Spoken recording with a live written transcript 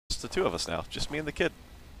just the two of us now. Just me and the kid.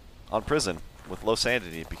 On prison. With low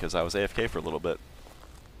sanity because I was AFK for a little bit.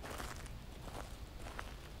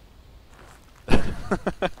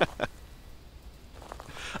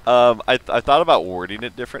 I thought about wording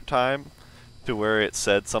it different time to where it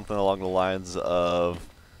said something along the lines of,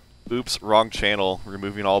 "Oops, wrong channel,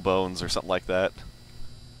 removing all bones," or something like that.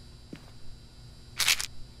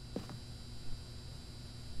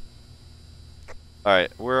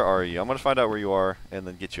 Alright, where are you? I'm gonna find out where you are and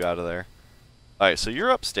then get you out of there. Alright, so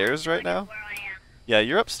you're upstairs right now? Yeah,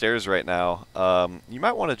 you're upstairs right now. You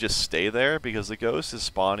might want to just stay there because the ghost is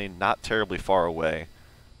spawning not terribly far away.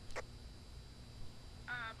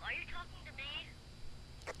 Are you talking to me?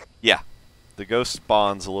 Yeah, the ghost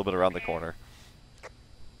spawns a little bit around the corner.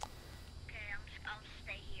 Okay, I'll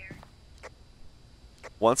stay here.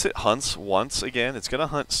 Once it hunts once again, it's gonna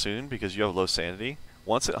hunt soon because you have low sanity.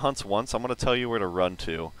 Once it hunts once, I'm gonna tell you where to run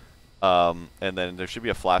to, and then there should be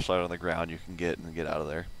a flashlight on the ground you can get and get out of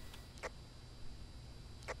there.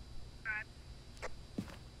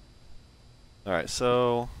 Alright,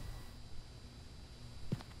 so...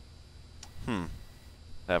 I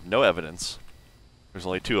have no evidence. There's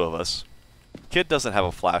only two of us. Kid doesn't have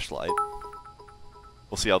a flashlight.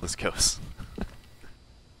 We'll see how this goes.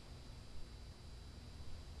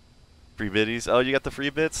 Free biddies? Oh, you got the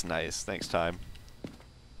free bits? Nice. Thanks, Time.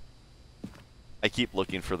 I keep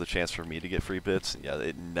looking for the chance for me to get free bits, and yeah,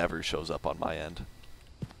 it never shows up on my end.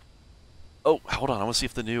 Oh, hold on. I want to see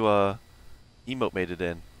if the new emote made it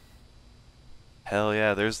in. Hell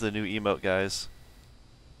yeah, there's the new emote, guys.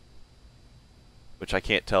 Which I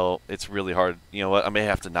can't tell. It's really hard. You know what? I may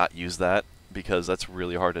have to not use that because that's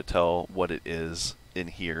really hard to tell what it is in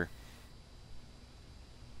here.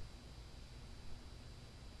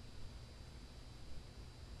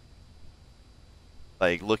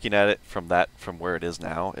 Like, looking at it from where it is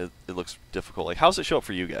now, it looks difficult. Like, how does it show up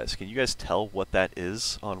for you guys? Can you guys tell what that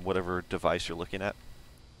is on whatever device you're looking at?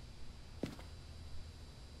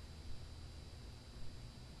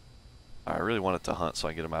 I really want it to hunt so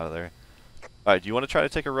I can get him out of there. Alright, do you want to try to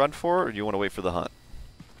take a run for it, or do you want to wait for the hunt?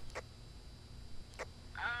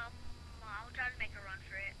 I'll try to make a run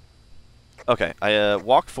for it. Okay,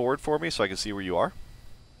 walk forward for me so I can see where you are.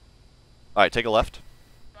 Alright, take a left.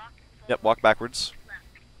 Walk forward. Yep, walk backwards. Left.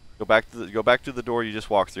 Go back to the door you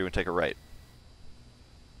just walked through and take a right.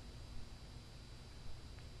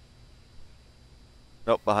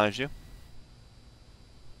 Nope, behind you.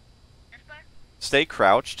 This way? Stay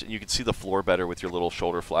crouched, and you can see the floor better with your little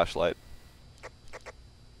shoulder flashlight.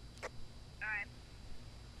 Alright.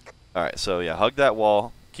 Alright, so yeah, hug that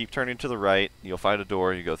wall, keep turning to the right, you'll find a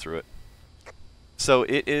door, you go through it. So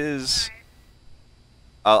it is...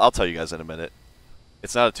 I'll tell you guys in a minute.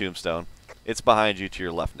 It's not a tombstone. It's behind you to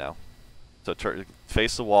your left now. So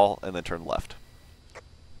face the wall and then turn left. The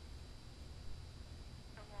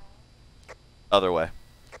wall. Other way.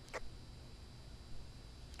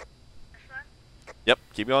 This way? Yep,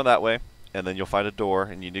 keep going that way, and then you'll find a door,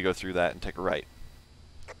 and you need to go through that and take a right.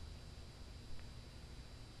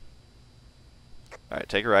 Alright,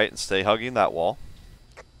 take a right and stay hugging that wall.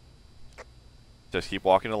 Just keep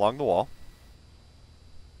walking along the wall.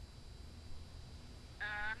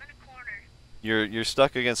 I'm in a corner. You're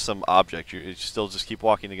stuck against some object. You still just keep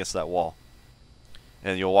walking against that wall.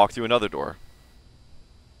 And you'll walk through another door.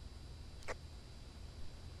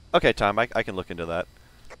 Okay, Time, I can look into that.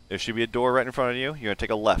 There should be a door right in front of you. You're going to take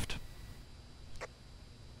a left.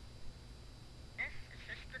 Is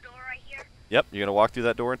this the door right here? Yep, you're going to walk through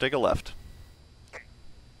that door and take a left.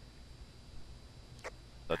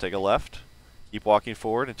 So take a left. Keep walking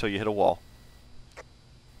forward until you hit a wall.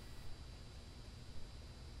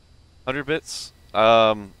 100 bits?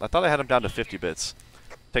 I thought I had them down to 50 bits.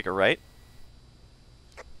 Take a right.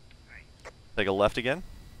 Take a left again.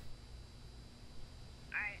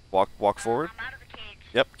 Alright. Walk forward. I'm out of the cage.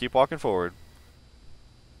 Yep, keep walking forward.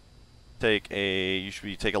 You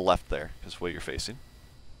should take a left there, is what you're facing.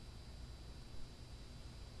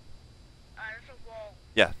 There's a wall.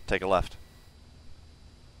 Yeah, take a left.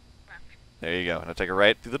 Left. There you go. Now take a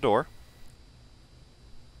right through the door.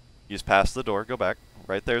 You just pass the door, go back.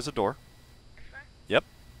 Right there's a door. This way? Yep.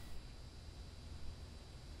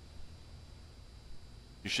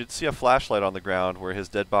 You should see a flashlight on the ground where his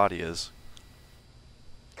dead body is.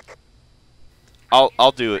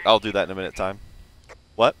 I'll do it. I'll do that in a minute, Time.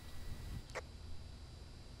 What?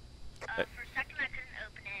 For a second I couldn't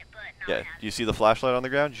open it, but now I Yeah. have Do you see the flashlight on the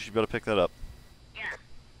ground? You should be able to pick that up. Yeah.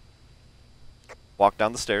 Walk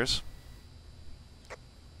down the stairs.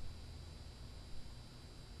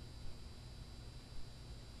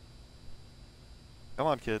 Come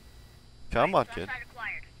on, kid. Come on, kid. Flashlight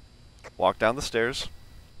acquired. Walk down the stairs.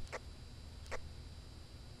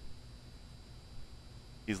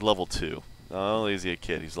 He's level 2. Not only is he a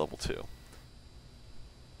kid, he's level 2.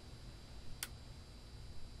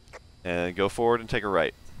 And go forward and take a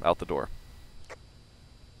right. Out the door.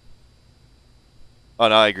 Oh,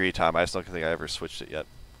 no, I agree, Tom. I just don't think I ever switched it yet.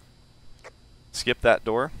 Skip that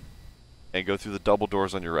door. And go through the double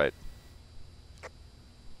doors on your right.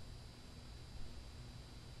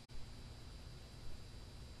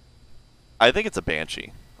 I think it's a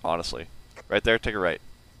Banshee, honestly. Right there, take a right.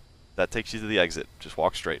 That takes you to the exit. Just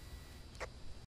walk straight.